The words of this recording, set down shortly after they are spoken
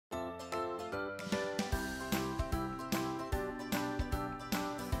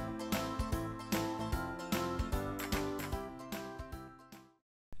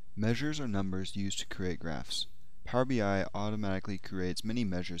Measures are numbers used to create graphs. Power BI automatically creates many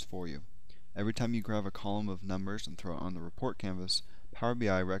measures for you. Every time you grab a column of numbers and throw it on the report canvas, Power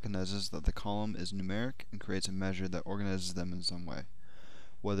BI recognizes that the column is numeric and creates a measure that organizes them in some way,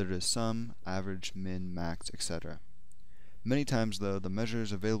 whether it is sum, average, min, max, etc. Many times, though, the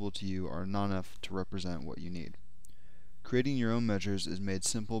measures available to you are not enough to represent what you need. Creating your own measures is made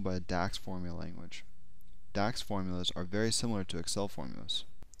simple by a DAX formula language. DAX formulas are very similar to Excel formulas.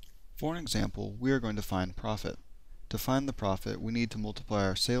 For an example, we are going to find profit. To find the profit, we need to multiply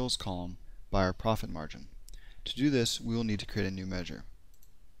our sales column by our profit margin. To do this, we will need to create a new measure.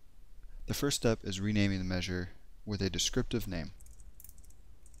 The first step is renaming the measure with a descriptive name.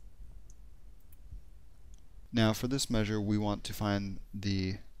 Now for this measure, we want to find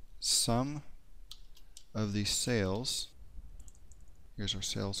the sum of the sales. Here's our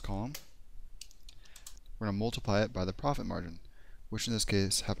sales column. We're going to multiply it by the profit margin, which in this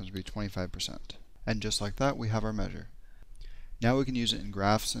case happens to be 25%. And just like that, we have our measure. Now we can use it in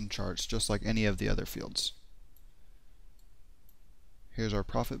graphs and charts just like any of the other fields. Here's our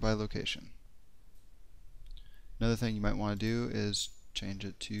profit by location. Another thing you might want to do is change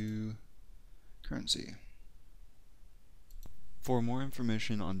it to currency. For more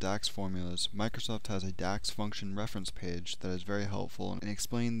information on DAX formulas, Microsoft has a DAX function reference page that is very helpful in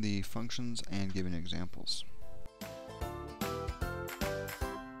explaining the functions and giving examples.